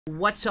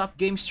What's up,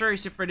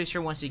 Gamesters? It's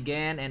Producer once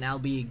again, and I'll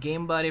be a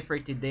game buddy for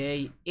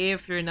today.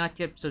 If you're not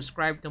yet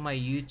subscribed to my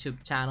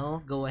YouTube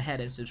channel, go ahead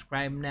and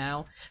subscribe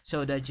now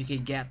so that you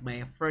can get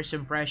my first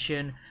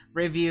impression,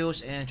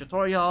 reviews, and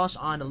tutorials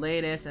on the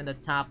latest and the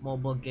top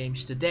mobile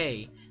games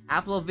today.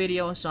 Upload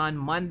videos on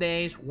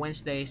Mondays,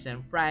 Wednesdays,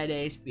 and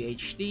Fridays,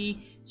 PHT,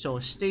 so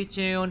stay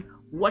tuned.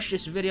 Watch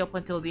this video up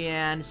until the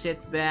end, sit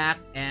back,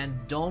 and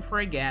don't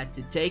forget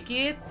to take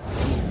it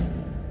easy.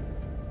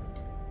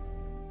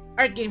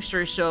 Alright,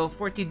 Gamester, so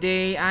for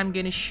today I'm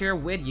gonna share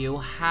with you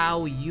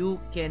how you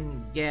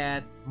can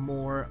get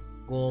more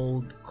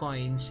gold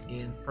coins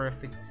in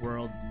Perfect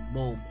World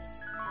Mobile.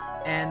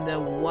 And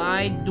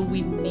why do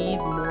we need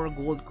more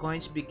gold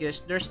coins?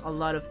 Because there's a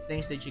lot of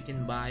things that you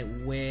can buy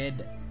with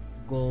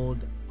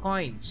gold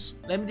coins.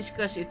 Let me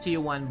discuss it to you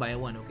one by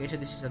one. Okay, so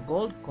this is a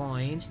gold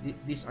coins.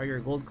 These are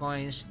your gold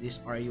coins, these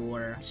are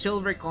your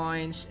silver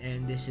coins,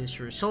 and this is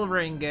your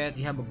silver ingot.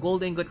 You have a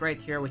gold ingot right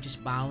here, which is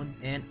bound,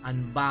 and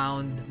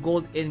unbound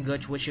gold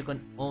ingot, which you can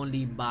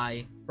only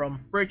buy from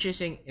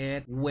purchasing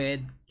it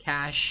with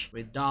cash,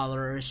 with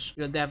dollars.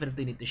 You'll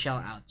definitely need to shell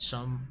out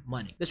some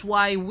money. That's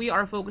why we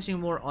are focusing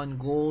more on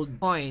gold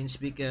coins,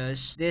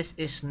 because this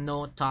is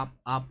no top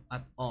up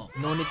at all.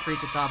 No need for you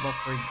to top up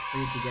for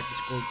you to get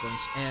these gold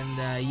coins,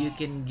 and you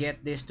can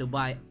get this to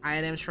buy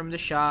items from the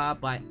shop,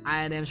 buy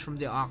items from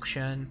the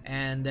auction,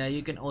 and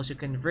you can also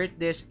convert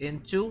this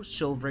into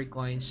silver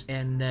coins,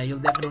 and you'll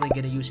definitely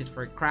gonna use it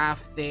for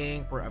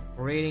crafting, for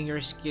upgrading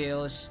your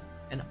skills,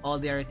 and all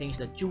the other things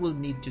that you will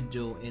need to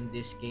do in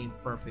this game,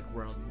 Perfect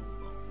World Mobile.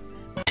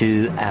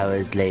 2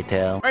 hours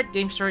later. Alright,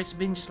 Gamester, it's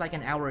been just like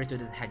an hour or two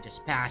that had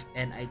just passed,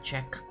 and I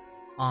check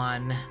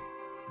on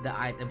the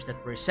items that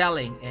we're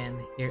selling, and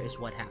here is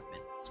what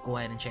happened. Let's go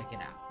ahead and check it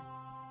out.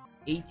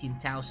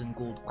 18,000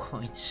 gold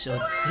coins. So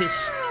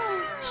this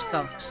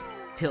stuff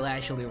still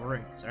actually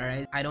works.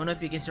 Alright, I don't know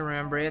if you can still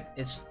remember it.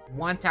 It's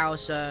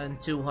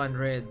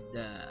 1,200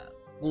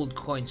 gold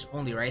coins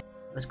only, right?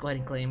 Let's go ahead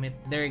and claim it.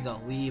 There you go.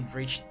 We've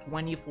reached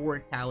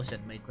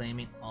 24,000 by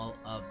claiming all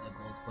of the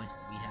gold coins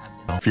that we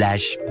have.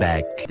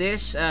 Flashback.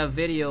 This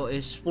video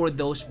is for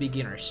those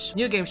beginners,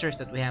 new gamesters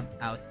that we have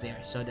out there,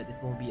 so that it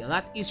will be a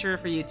lot easier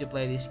for you to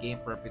play this game,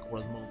 Perfect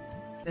World Mobile.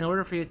 In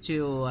order for you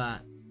to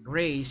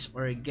raise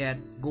or get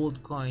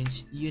gold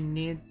coins, you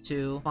need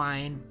to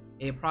find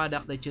a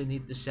product that you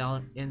need to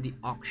sell in the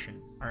auction.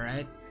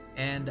 Alright,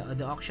 and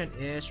the auction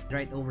is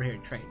right over here.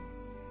 Trade.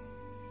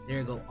 There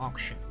you go,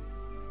 auction.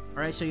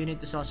 Alright, so you need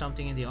to sell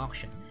something in the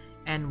auction,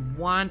 and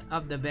one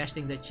of the best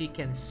thing that you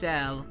can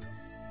sell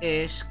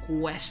is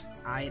quest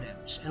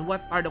items. And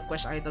what are the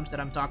quest items that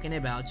I'm talking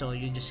about? So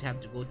you just have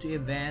to go to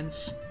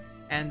events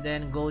and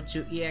then go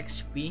to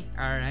EXP.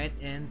 Alright,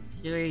 and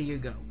here you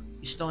go,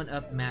 Stone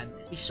Up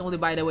Madness, which is only,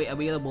 by the way,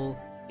 available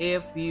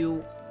if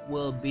you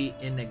will be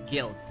in a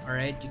guild.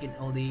 Alright, you can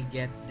only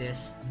get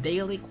this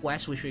daily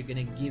quest, which we're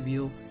gonna give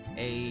you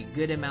a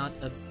good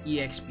amount of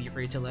EXP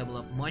for you to level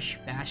up much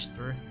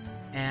faster,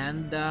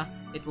 and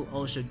it will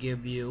also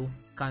give you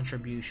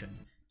contribution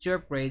to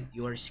upgrade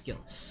your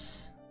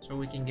skills. So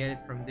we can get it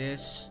from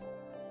this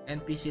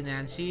NPC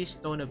Nancy,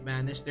 Stone of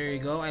Madness. There you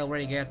go. I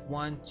already get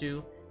 1,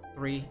 2,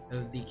 3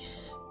 of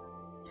these,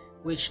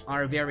 which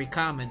are very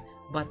common,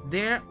 but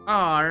there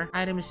are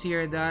items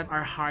here that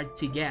are hard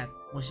to get,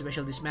 most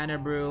especially this Mana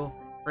Brew,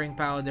 Ring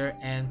Powder,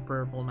 and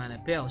Purple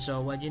Mana Pill. So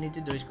what you need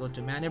to do is go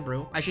to Mana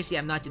Brew. As you see,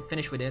 I'm not yet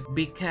finished with it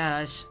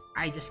because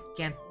I just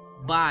can't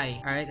buy.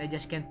 Alright, I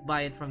just can't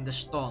buy it from the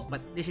stall, but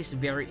this is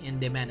very in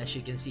demand. As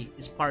you can see,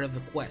 it's part of the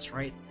quest,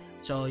 right?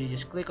 So you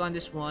just click on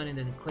this one and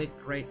then click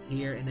right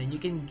here, and then you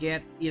can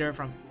get either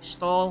from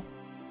stall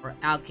or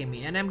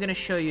alchemy, and I'm gonna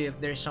show you if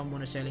there's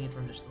someone who's selling it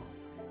from the stall.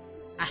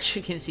 As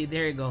you can see,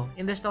 there you go.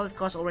 In the stall, it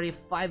costs already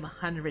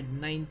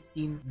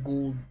 519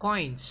 gold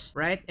coins,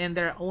 right? And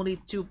there are only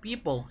 2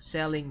 people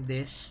selling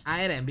this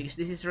item because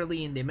this is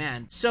really in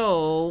demand.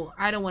 So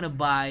I don't want to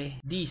buy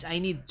these. I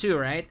need 2,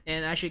 right?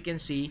 And as you can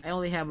see, I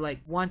only have like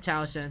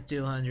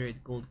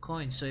 1,200 gold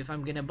coins. So if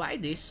I'm gonna buy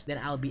this, then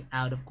I'll be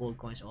out of gold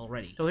coins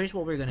already. So here's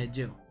what we're gonna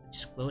do.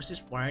 Just close this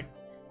part,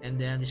 and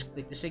then just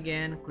click this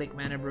again, click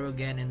Mana Brew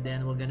again, and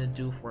then we're gonna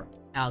do for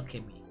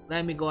alchemy.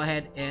 Let me go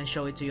ahead and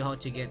show it to you how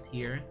to get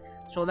here.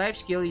 So life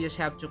skill, you just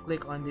have to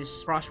click on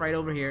this cross right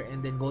over here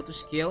and then go to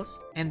skills,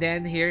 and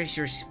then here's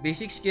your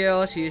basic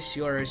skills, here's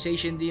your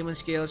Station Demon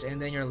skills,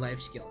 and then your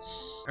life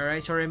skills.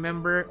 Alright, so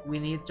remember, we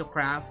need to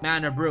craft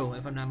Mana Brew,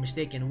 if I'm not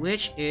mistaken,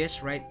 which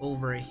is right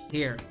over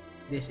here.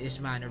 This is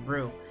Mana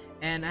Brew,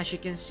 and as you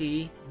can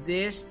see,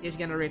 this is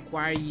gonna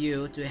require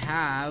you to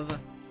have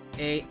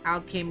a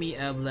alchemy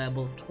of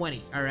level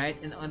 20. Alright,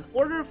 and in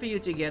order for you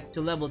to get to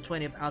level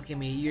 20 of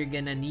alchemy, you're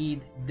gonna need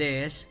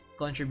this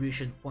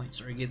contribution points,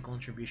 or get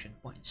contribution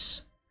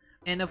points.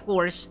 And of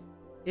course,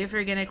 if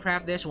you're gonna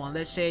craft this one,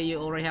 let's say you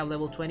already have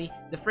level 20,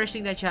 the first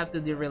thing that you have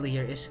to do really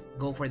here is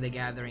go for the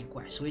gathering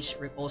quest, which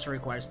also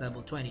requires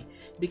level 20,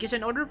 because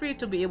in order for you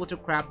to be able to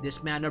craft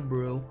this Mana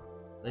Brew,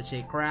 let's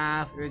say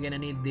craft, you're gonna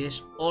need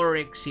this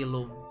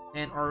Orixilum,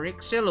 and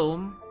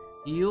Orixilum,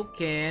 you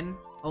can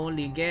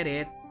only get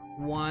it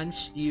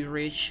once you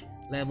reach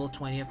level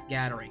 20 of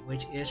gathering,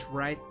 which is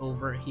right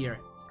over here,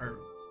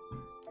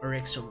 or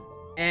excellent.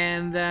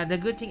 And the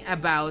good thing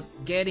about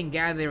getting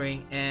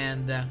gathering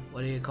and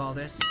what do you call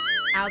this,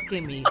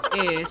 alchemy,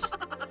 is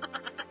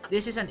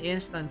this is an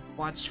instant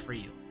pots for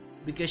you,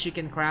 because you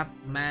can craft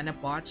mana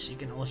pots, you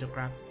can also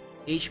craft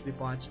HP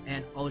pots,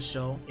 and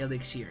also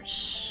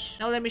elixirs.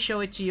 Now let me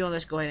show it to you.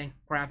 Let's go ahead and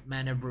craft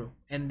mana brew,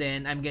 and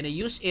then I'm gonna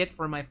use it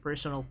for my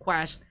personal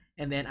quest,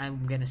 and then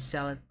I'm gonna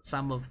sell it,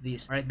 some of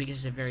these, alright,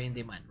 because it's very in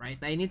demand, right?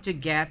 I need to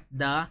get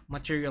the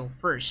material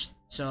first,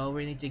 so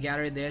we need to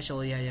gather this.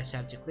 So yeah, just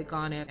have to click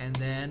on it and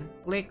then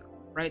click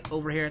right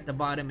over here at the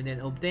bottom, and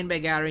then obtain by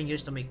gathering,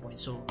 used to make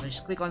points. So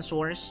let's click on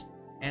source,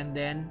 and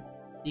then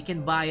you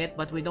can buy it,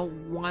 but we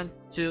don't want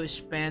to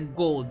spend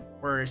gold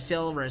or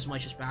silver as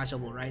much as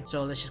possible, right?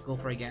 So let's just go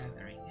for a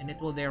gathering, and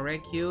it will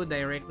direct you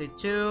directly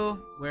to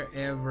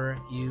wherever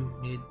you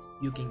need,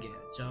 you can get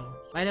it. So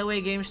by the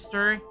way,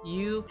 Gamester,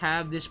 you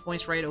have these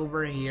points right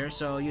over here,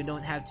 so you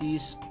don't have to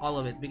use all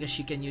of it, because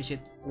you can use it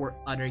for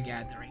other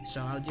gatherings.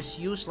 So I'll just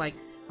use like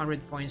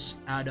 100 points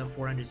out of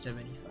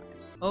 475.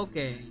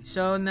 Okay,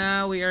 so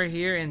now we are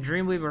here in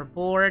Dreamweaver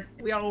Port.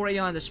 We are already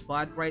on the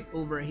spot right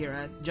over here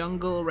at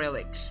Jungle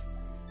Relics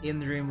in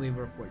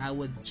Dreamweaver Port. I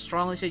would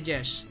strongly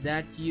suggest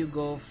that you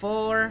go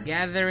for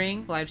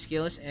gathering life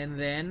skills and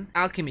then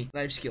alchemy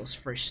life skills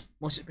first,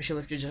 most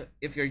especially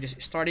if you're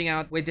just starting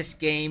out with this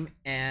game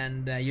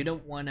and you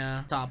don't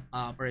wanna top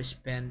up or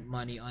spend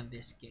money on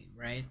this game,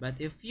 right? But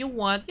if you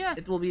want, yeah,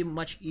 it will be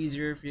much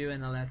easier for you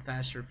and a lot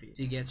faster for you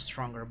to get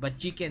stronger.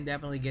 But you can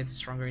definitely get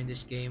stronger in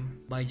this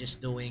game by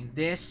just doing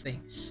these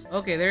things.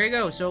 Okay, there you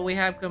go. So we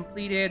have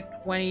completed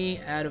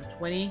 20 out of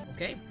 20.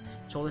 Okay,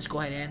 so let's go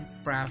ahead and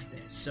craft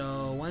this.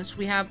 So once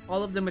we have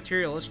all of the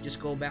materials, just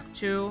go back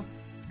to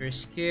your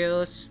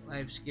skills,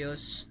 life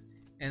skills,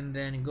 and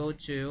then go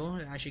to,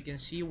 as you can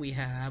see, we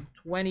have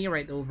 20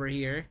 right over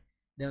here.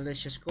 Then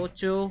let's just go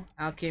to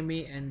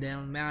alchemy, and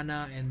then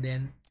mana, and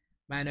then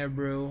mana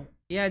brew.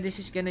 Yeah, this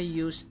is gonna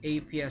use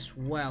AP as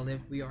well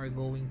if we are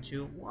going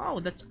to. Wow,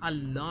 that's a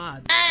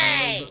lot of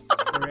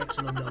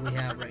curriculum that we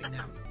have right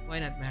now. Why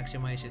not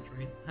maximize it,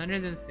 right?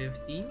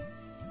 150.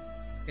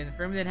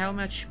 Confirm that how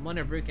much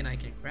mana brew can I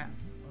craft?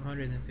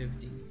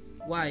 150.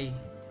 Why?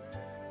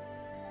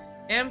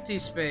 Empty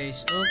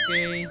space.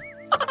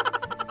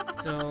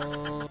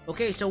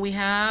 Okay. So we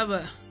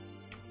have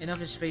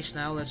enough space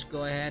now. Let's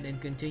go ahead and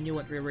continue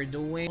what we were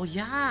doing. Oh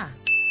yeah,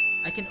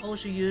 I can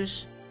also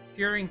use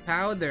curing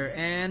powder,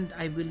 and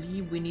I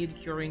believe we need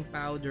curing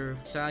powder.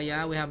 So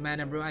yeah, we have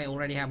mana brew. I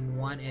already have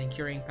one, and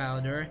curing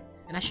powder.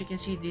 And as you can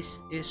see, this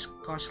is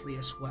costly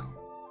as well.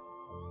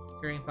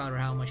 Curing powder,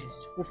 how much is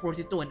it?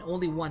 442, and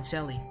only one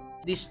selling.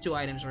 These two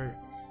items are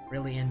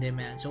really in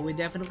demand, so we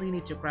definitely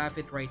need to craft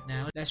it right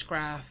now. Let's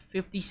craft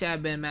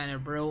 57 mana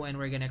brew, and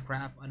we're gonna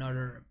craft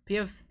another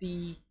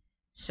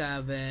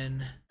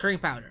 57 curing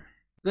powder.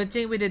 Good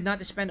thing we did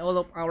not spend all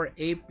of our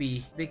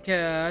AP,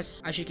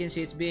 because as you can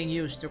see, it's being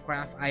used to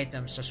craft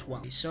items as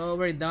well. So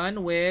we're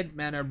done with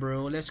mana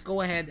brew. Let's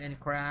go ahead and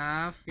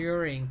craft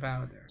curing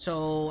powder.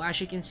 So as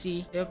you can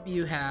see, if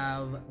you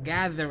have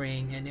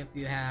gathering and if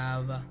you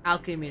have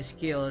alchemy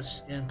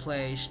skills in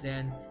place,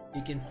 then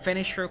you can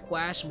finish your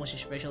quest, most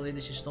especially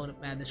this is Stone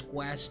of Madness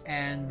quest,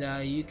 and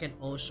you can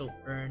also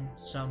earn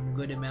some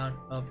good amount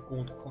of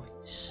gold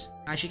coins.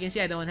 As you can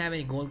see, I don't have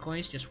any gold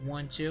coins, just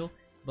 1, 2.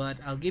 But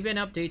I'll give you an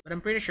update, but I'm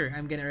pretty sure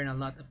I'm gonna earn a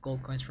lot of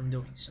gold coins from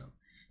doing so.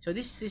 So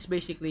this is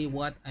basically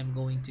what I'm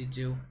going to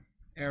do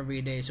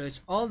every day. So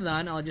it's all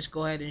done. I'll just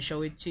go ahead and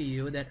show it to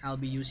you that I'll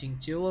be using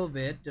 2 of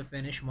it to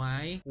finish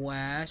my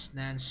quest.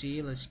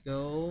 Nancy, let's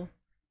go.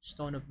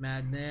 Stone of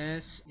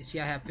Madness. You see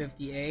I have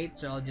 58,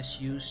 so I'll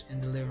just use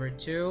and deliver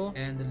 2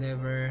 and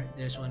deliver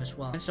this one as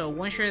well. And so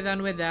once you're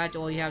done with that,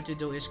 all you have to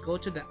do is go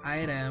to the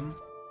item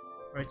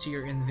or to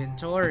your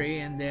inventory,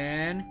 and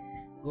then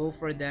go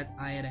for that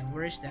item.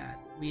 Where is that?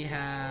 We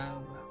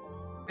have,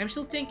 I'm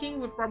still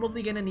thinking we're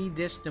probably gonna need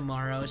this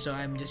tomorrow, so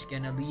I'm just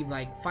gonna leave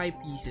like 5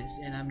 pieces,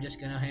 and I'm just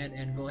gonna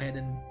go ahead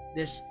and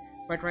this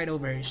part right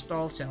over here,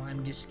 stall sell.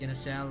 I'm just gonna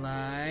sell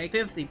like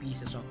 50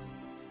 pieces only.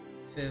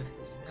 50,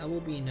 that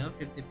will be enough.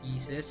 50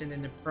 pieces. And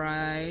then the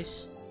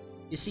price,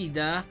 you see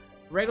the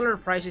regular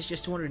price is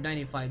just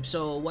 295,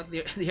 so what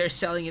they are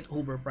selling it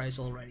overpriced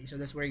already, so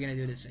that's where you're gonna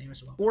do the same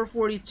as well.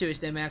 442 is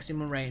the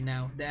maximum right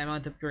now, the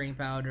amount of curing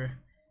powder.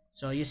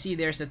 So you see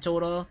there's a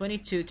total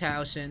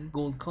 22,000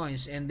 gold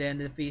coins, and then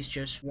the fee is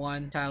just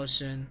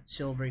 1,000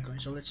 silver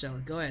coins. So let's sell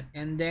it. Go ahead.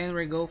 And then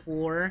we go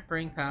for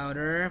curing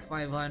powder,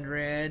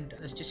 500.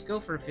 Let's just go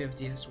for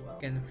 50 as well.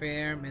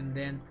 Confirm, and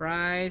then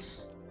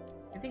price,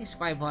 I think it's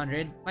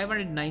 500.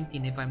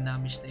 519 if I'm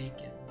not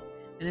mistaken.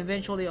 And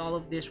eventually all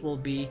of this will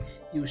be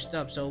used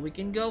up. So we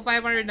can go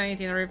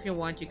 519, or if you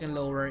want, you can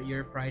lower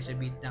your price a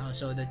bit down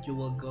so that you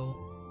will go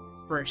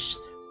first.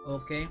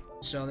 Okay,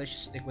 so let's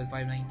just stick with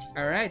 590.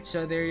 Alright,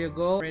 so there you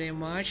go. Pretty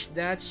much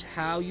that's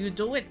how you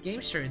do it,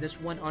 Gamester. That's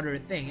one other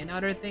thing.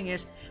 Another thing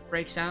is, for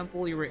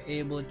example, you were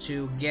able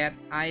to get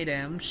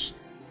items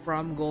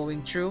from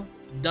going through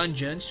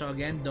dungeons. So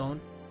again, don't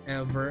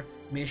ever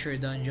mission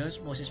dungeons,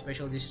 most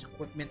especially these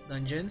equipment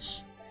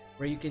dungeons,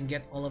 where you can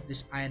get all of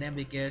this item,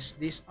 because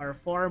these are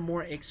far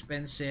more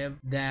expensive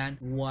than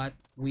what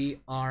we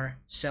are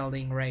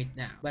selling right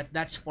now, but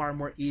that's far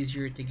more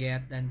easier to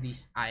get than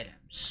these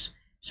items.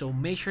 So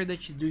make sure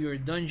that you do your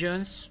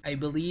dungeons. I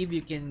believe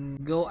you can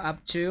go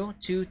up to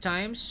 2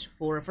 times.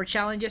 For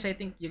challenges, I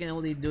think you can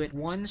only do it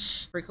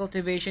once. For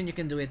cultivation, you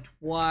can do it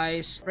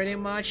twice. Pretty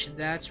much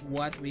that's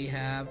what we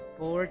have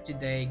for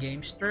today,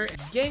 Gamester.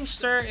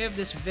 Gamester, if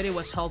this video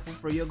was helpful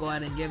for you, go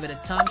ahead and give it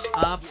a thumbs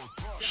up.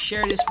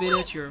 Share this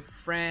video to your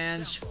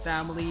friends,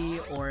 family,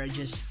 or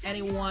just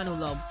anyone who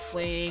loves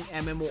playing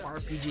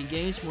MMORPG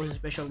games, most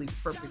especially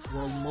Perfect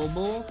World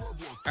Mobile.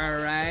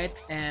 Alright,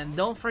 and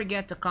don't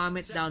forget to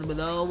comment down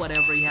below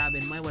whatever you have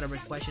in mind, whatever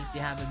questions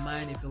you have in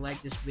mind. If you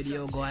like this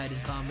video, go ahead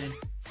and comment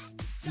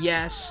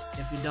yes.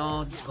 If you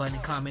don't, go ahead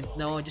and comment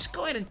no. Just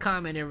go ahead and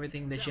comment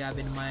everything that you have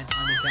in mind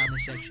on the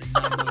comment section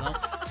down below.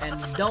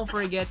 And don't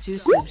forget to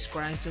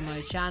subscribe to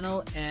my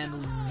channel and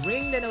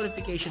ring the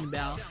notification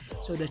bell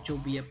so that you'll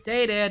be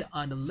updated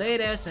on the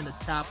latest and the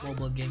top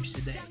mobile games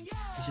today.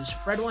 This is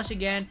Fred once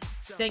again.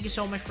 Thank you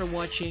so much for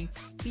watching.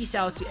 Peace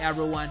out to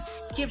everyone.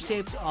 Keep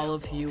safe to all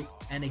of you.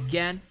 And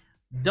again,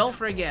 don't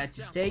forget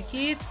to take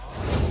it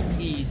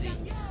easy.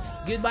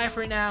 Goodbye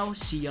for now.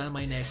 See you on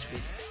my next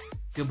video.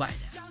 Goodbye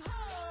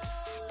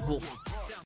now. Boom.